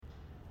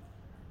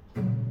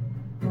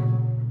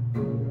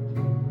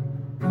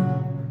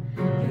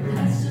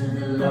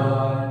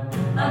Lord,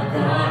 our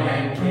God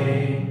and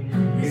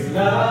King. His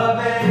love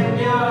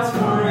endures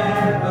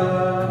forever.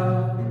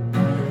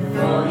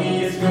 For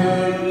He is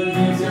good,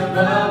 He is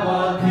above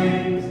all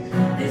things.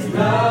 His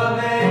love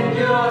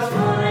endures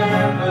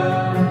forever.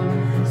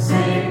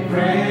 Sing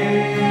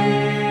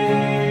praise,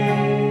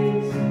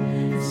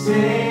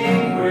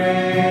 sing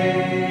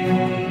praise.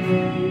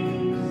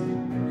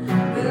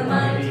 With a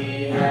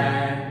mighty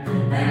hand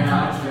and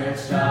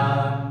outstretched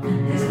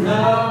arm, His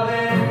love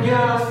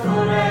endures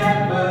forever.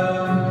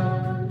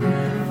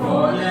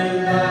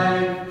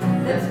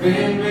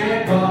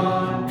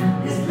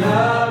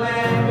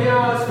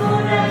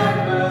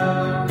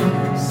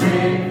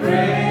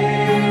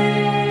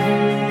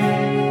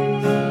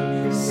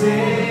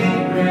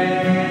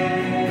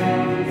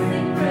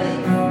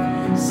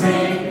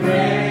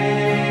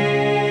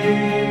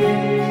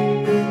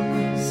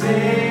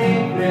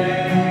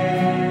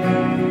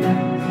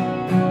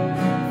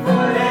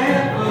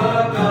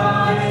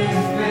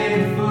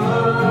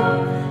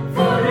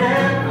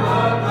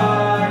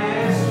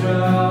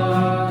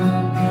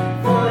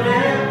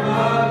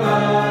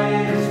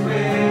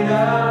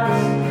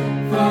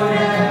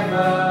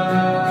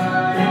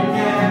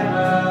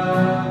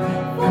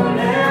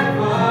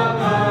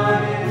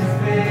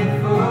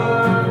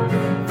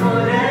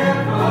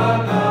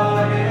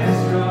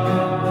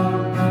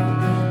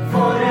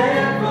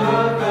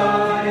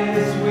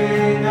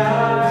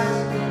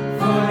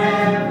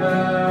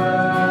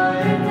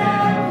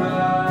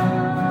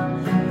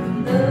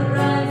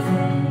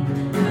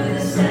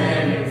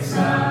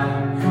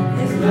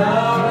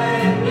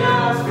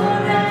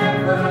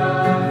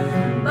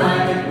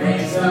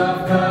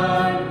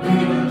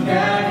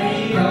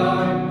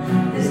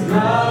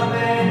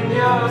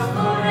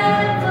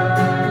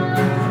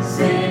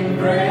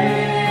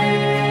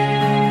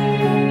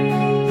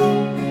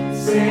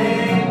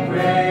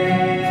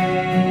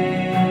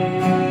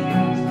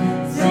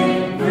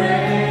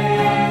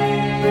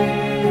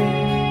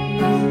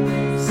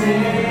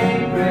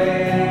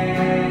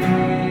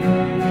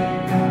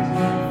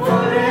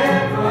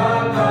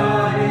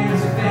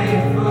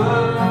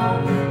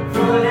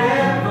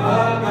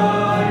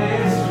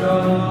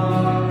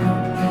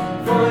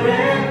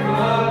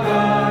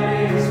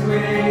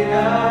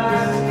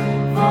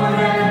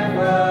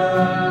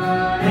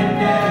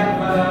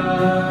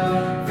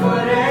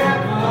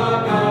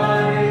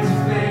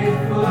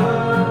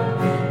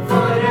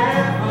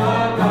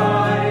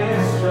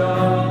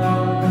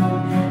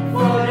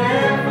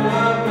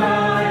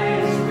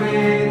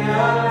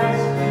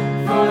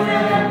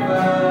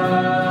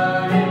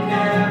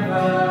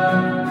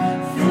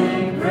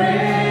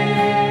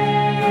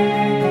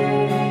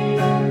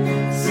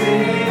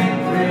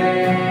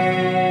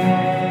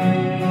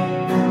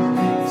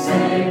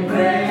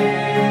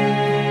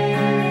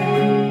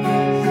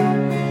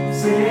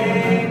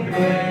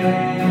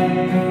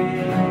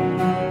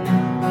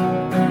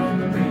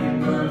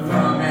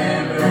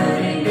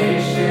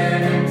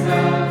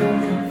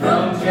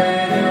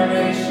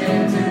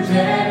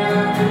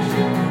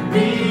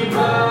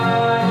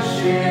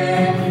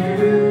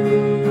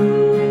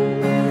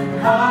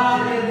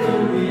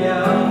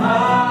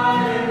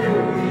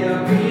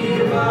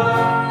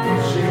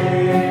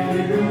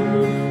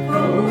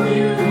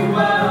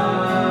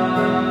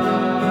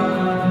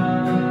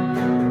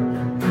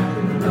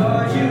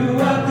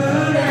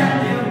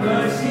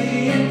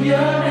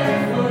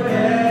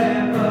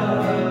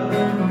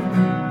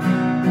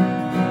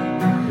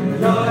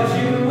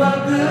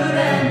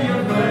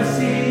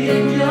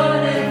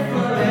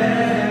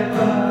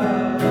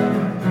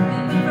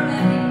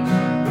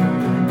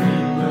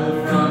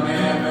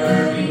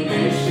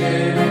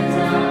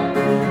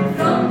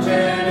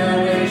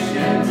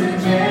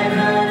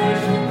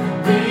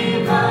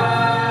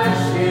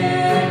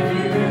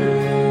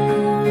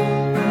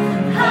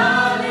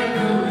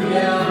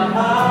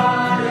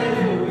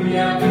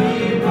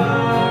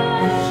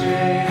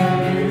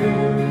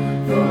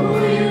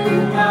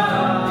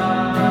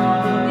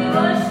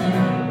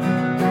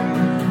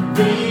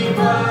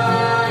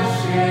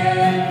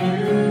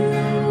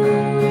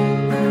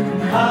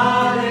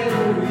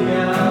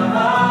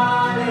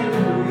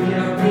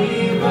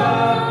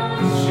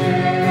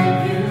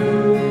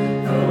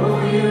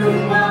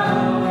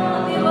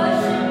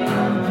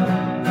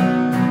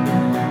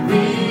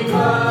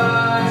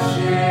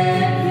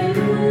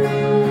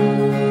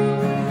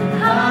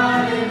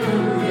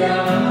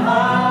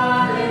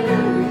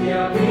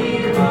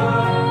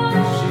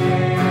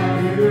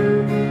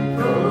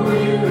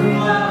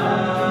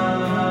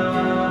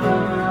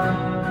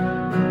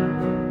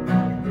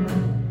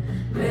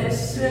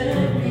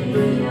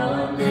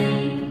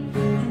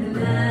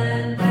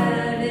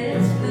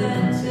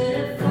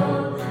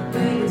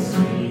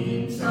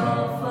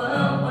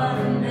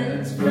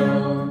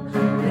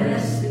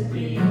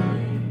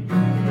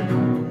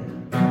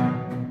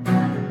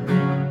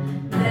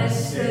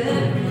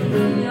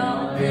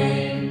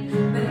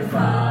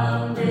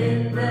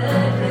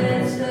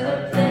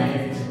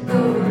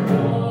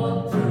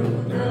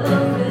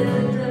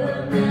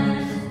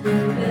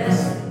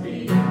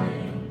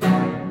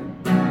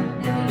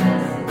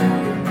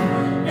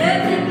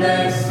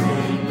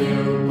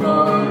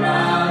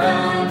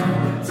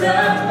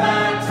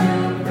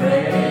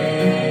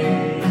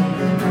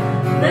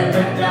 When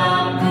the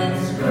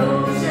darkness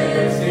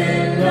closes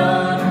in,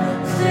 Lord,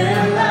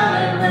 still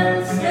I will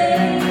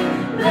stay.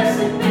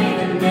 Blessed be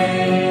the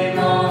name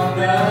of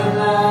the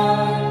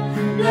Lord.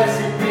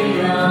 Blessed be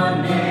your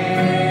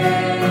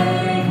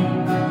name.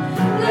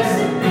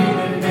 Blessed be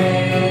the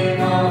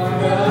name of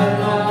the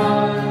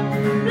Lord.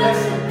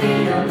 Blessed be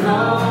your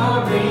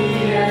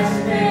glorious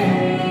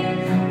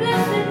name.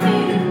 Blessed be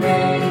the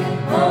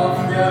name of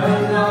the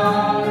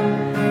Lord.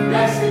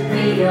 Blessed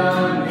be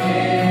your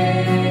name.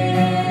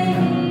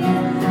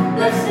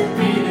 Blessed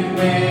be the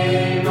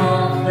name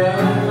of the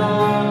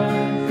Lord.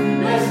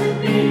 Blessed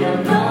be your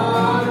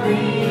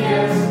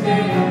glorious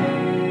name.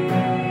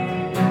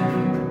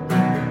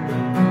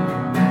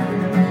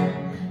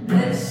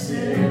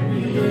 Blessed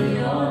be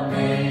your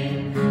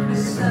name. The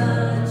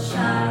sun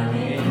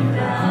shining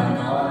down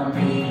on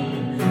me,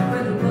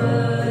 where the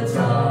words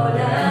all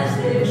as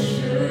they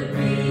should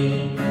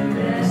be.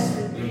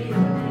 Blessed be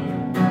your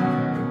name.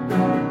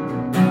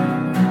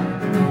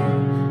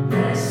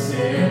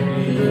 Blessed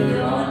be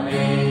your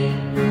name.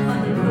 On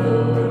the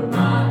road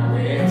marked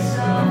with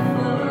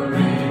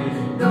suffering,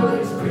 though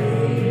it's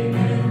rain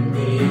in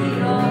the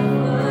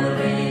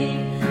offering.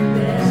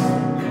 Blessed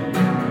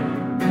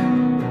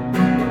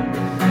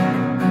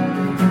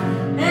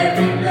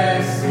every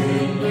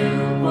blessing you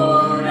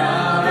poured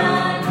out, I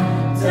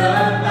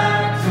turn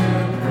back to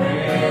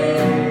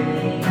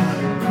praise.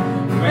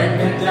 When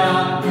the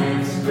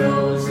darkness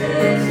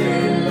closes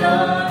in,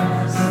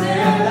 Lord,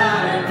 still I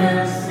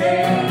will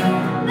say,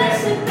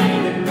 blessed be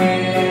the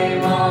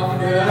name of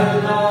the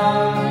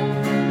Lord.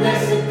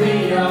 Blessed be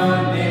your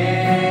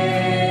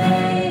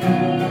name.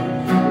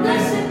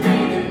 Blessed be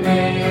the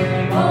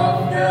name of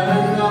the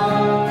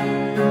Lord.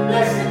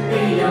 Blessed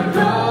be your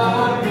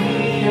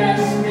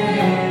glorious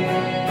name.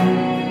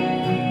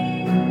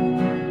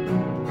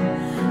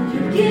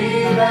 You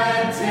give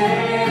and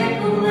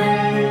take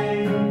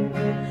away.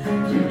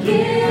 You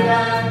give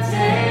and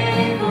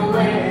take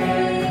away.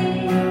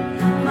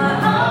 My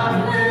heart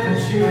will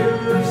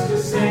choose to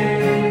say,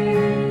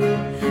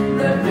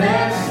 the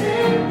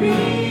blessed be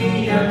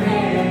your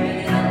name.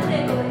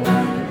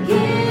 You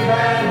give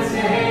and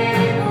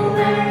take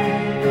away.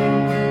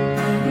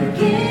 You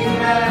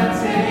give and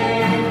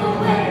take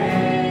away.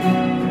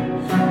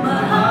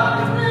 My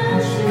heart will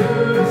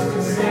choose to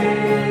say,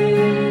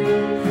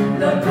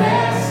 the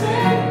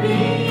blessed be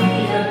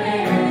your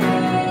name.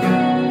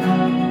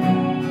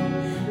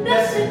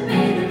 Blessed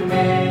be the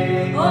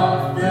name of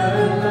the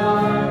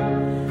Lord.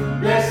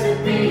 Blessed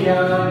be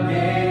your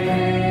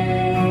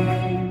name.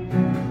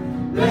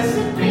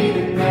 Blessed be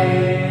the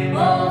name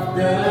of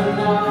the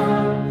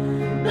Lord.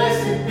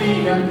 Blessed be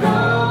your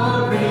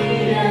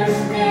glorious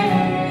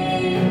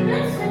name.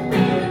 Blessed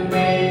be the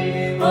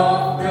name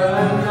of the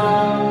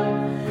Lord.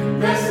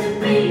 Blessed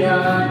be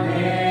your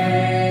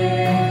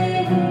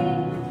name.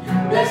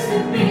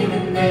 Blessed be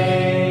the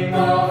name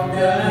of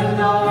the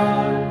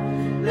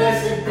Lord.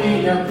 Blessed be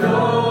your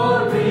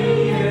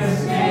glorious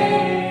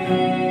name.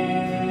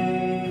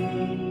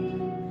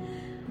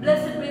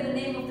 Blessed be the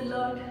name of the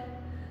Lord.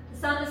 The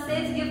psalmist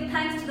says, give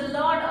thanks to the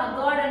Lord our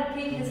God and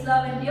King. His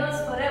love endures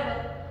forever.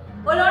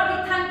 Oh Lord, we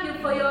thank you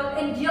for your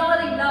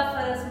enduring love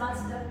for us,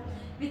 Master.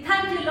 We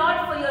thank you, Lord,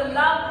 for your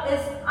love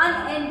is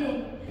unending.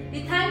 We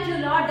thank you,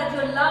 Lord, that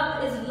your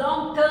love is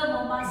long term,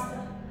 oh Master.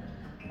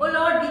 Oh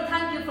Lord, we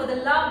thank you for the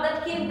love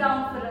that came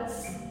down for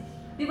us.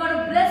 We want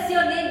to bless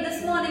your name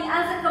this morning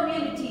as a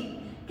community.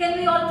 Can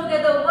we all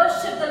together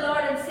worship the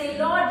Lord and say,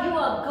 Lord, you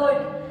are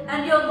good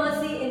and your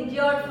mercy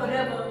endured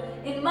forever.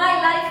 In my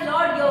life,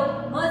 Lord,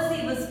 your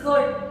mercy was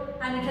good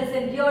and it has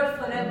endured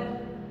forever.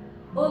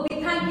 Oh,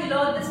 we thank you,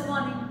 Lord, this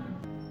morning.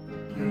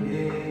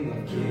 King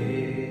of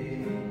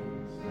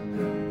kings,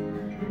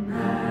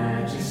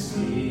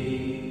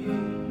 majesty,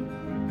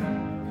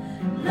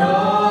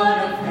 Lord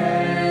of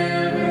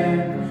heaven,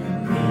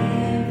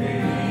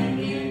 living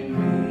in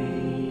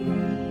me,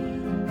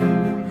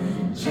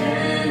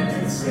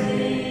 gentle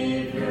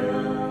Savior,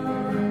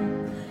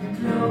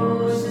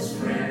 closest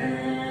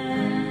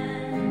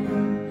friend,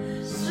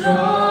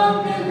 strong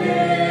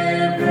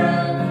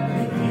deliverer,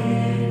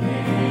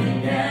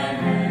 beginning and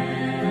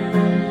end.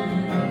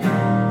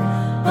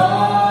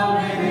 All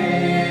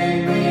within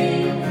me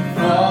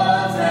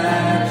falls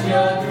at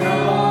your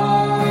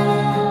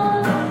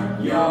throne.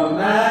 Your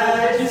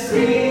majesty.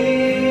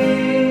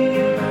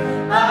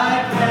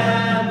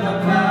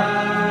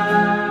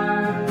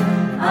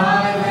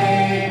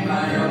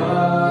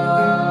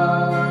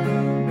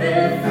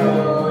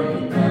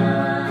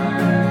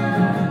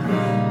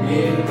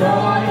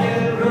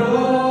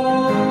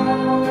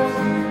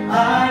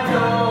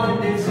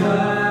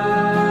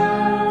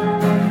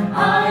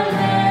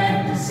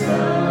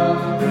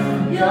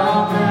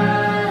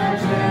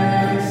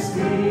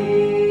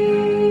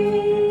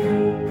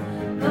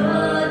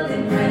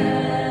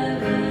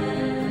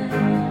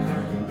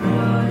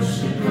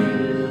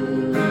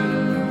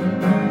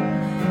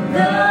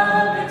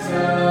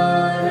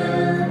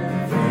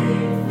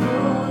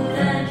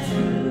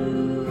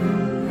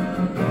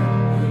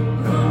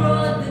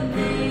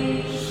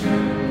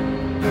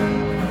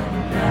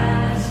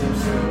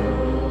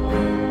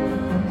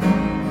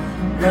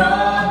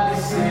 brought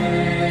the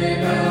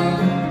sinners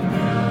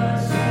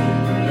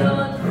to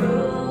your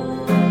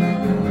throne.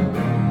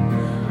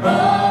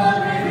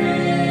 All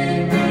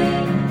within me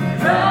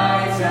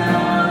cries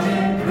out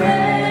in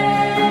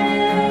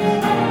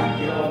praise.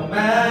 Your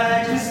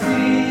majesty,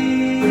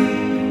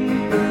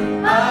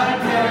 I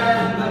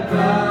can but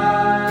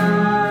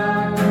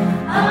bow.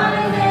 I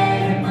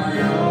lay my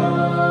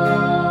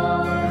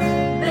all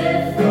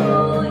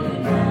before you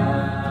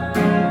now.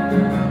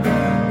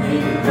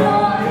 In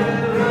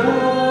royal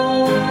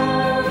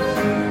robes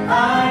I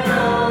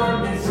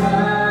don't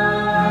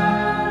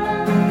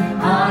deserve.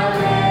 I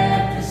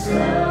live to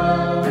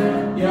serve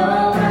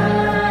your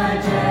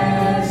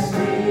majesty.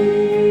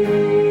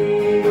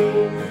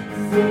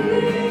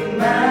 Singing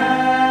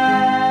majesty.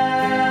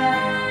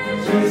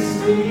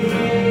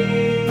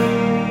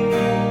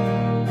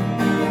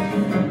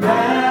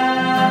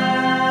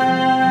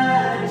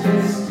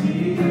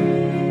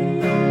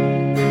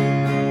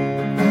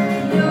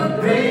 Your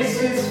grace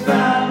has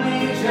found me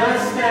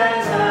just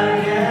as I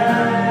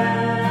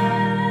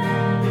am,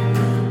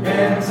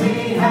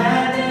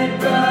 empty-handed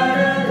but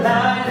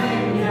alive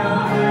in your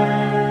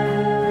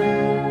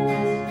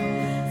hands.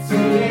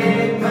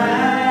 Singing majesty.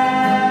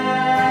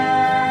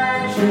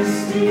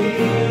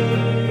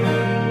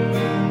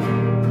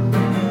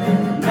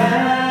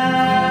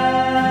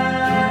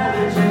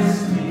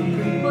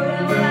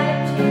 Forever I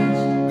am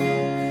changed.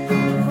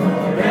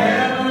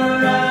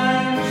 Forever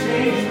I'm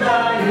changed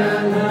by your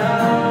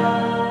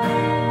love.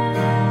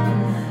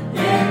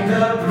 In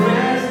the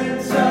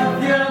presence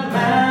of your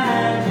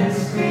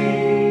majesty.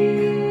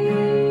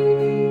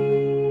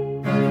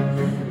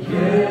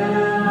 Here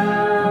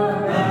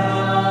I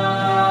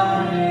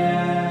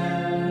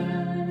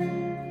am,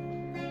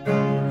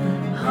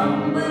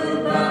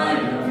 humbled by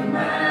your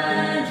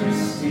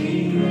majesty.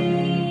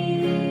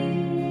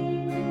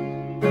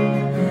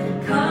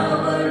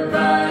 Covered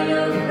by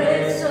your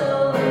grace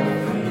so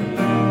free.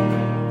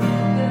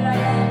 Here I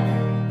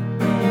am.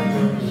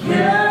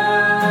 Here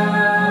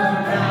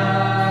I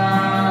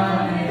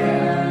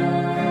am,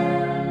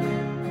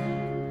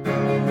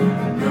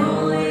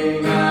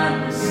 knowing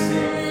I'm a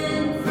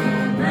sinful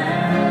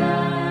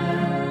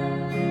man,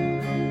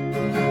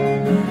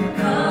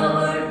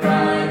 covered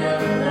by the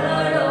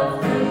blood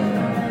of the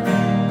Lamb.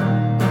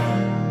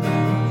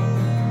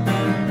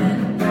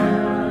 And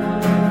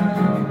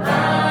now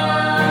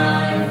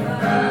I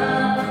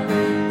found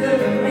the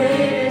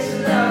greatest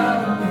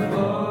love of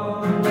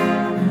all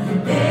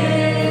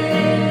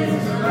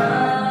is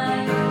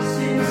mine,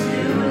 since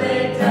you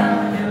laid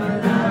down your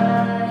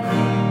life,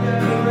 the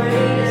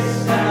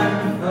greatest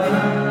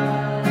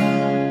sacrifice.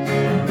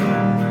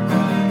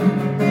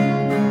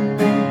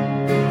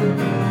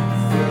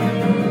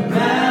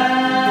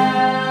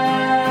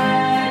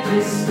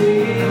 Majesty,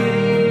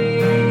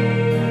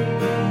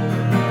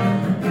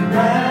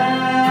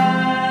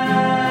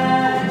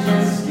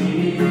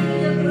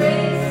 Your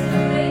grace,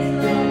 Lord.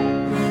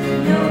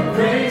 your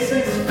grace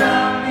has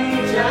found me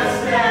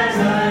just as I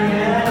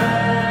am,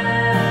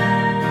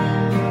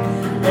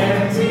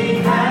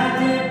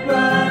 empty-handed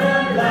but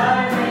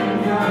alive in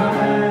your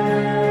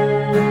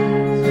hands.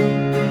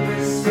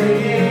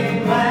 Singing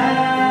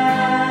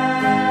majesty,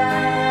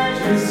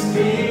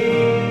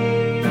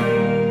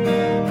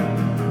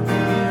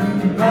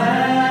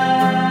 majesty.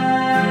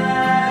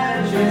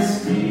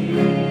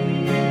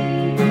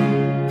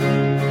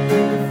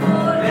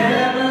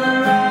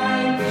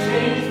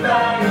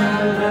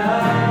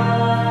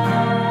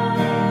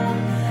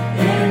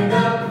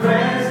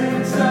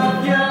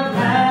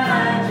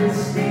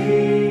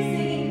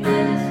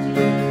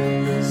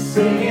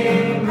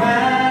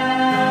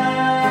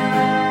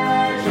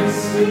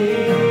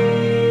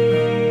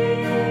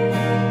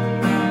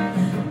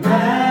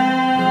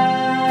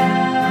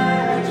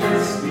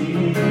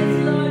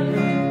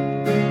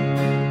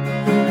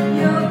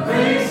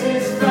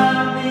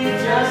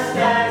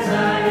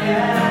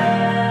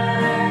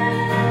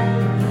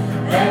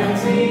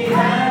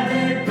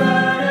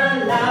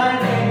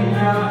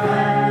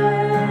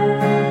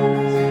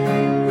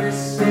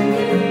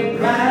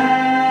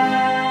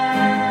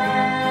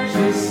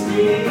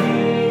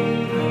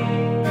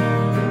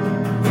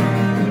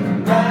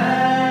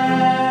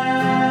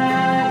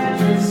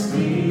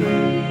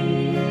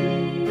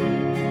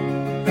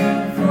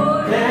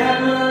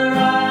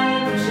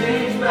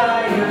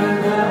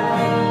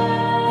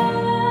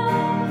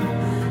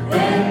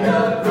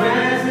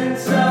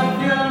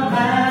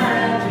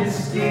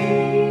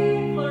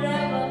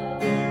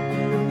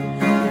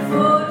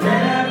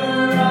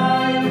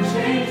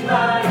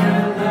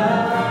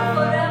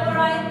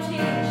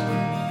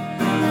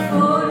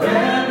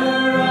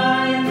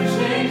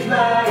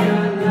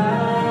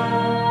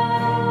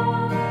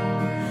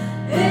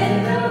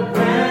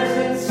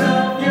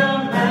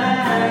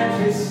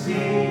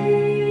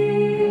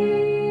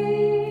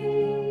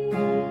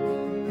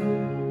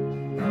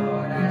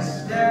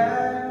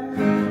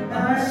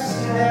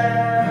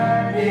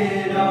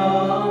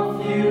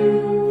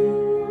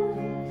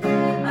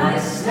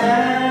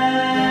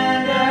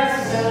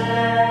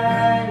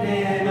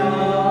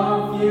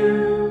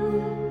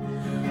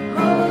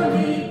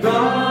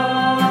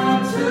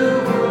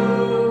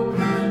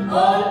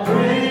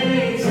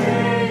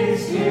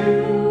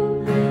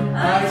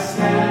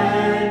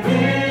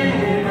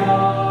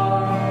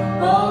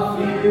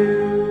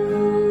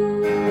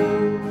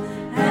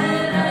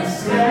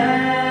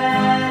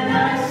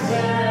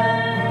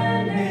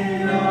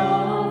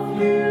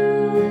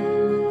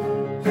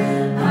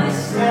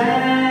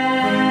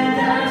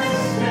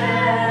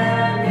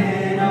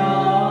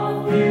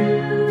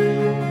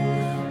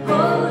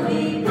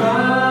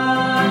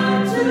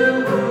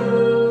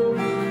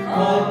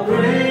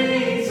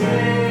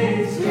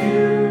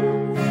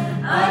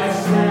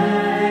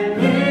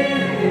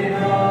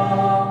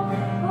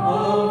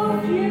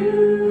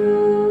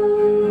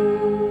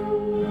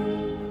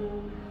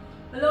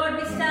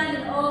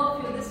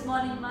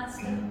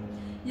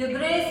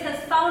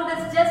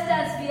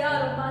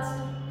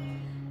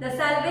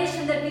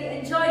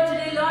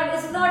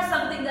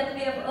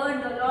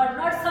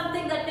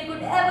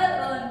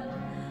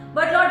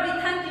 But Lord,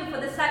 we thank you for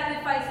the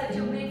sacrifice that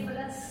you made for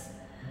us.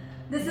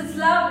 This is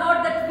love,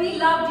 not that we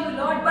loved you,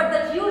 Lord, but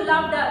that you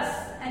loved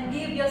us and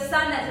gave your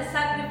Son as a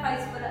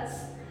sacrifice for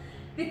us.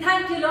 We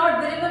thank you, Lord.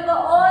 We remember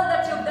all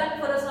that you've done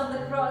for us on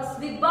the cross.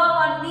 We bow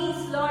our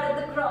knees, Lord,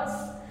 at the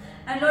cross.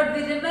 And Lord,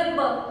 we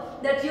remember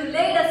that you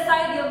laid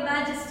aside your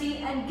majesty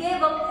and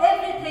gave up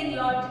everything,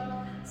 Lord,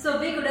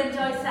 so we could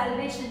enjoy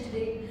salvation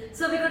today.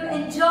 So we could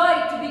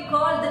enjoy to be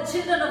called the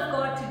children of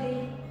God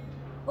today.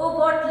 Oh,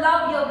 what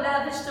love you have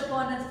lavished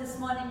upon us this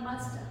morning,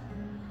 Master.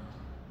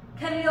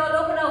 Can we all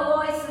open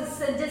our voices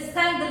and just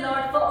thank the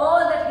Lord for all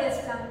that He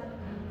has done,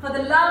 for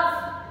the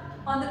love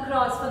on the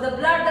cross, for the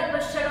blood that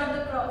was shed on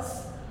the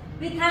cross.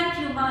 We thank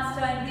you,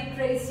 Master, and we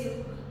praise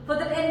you for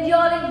the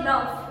enduring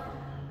love,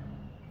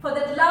 for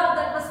that love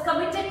that was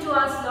committed to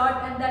us,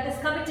 Lord, and that is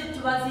committed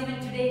to us even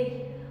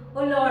today.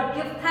 Oh Lord,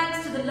 give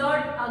thanks to the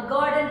Lord, our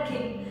God and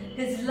King.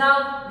 His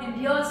love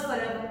endures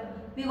forever.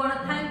 We want to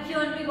thank you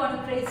and we want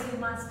to praise you,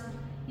 Master.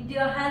 Into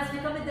your hands we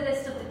commit the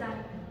rest of the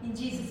time. In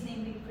Jesus'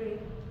 name we pray.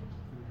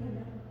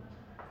 Amen.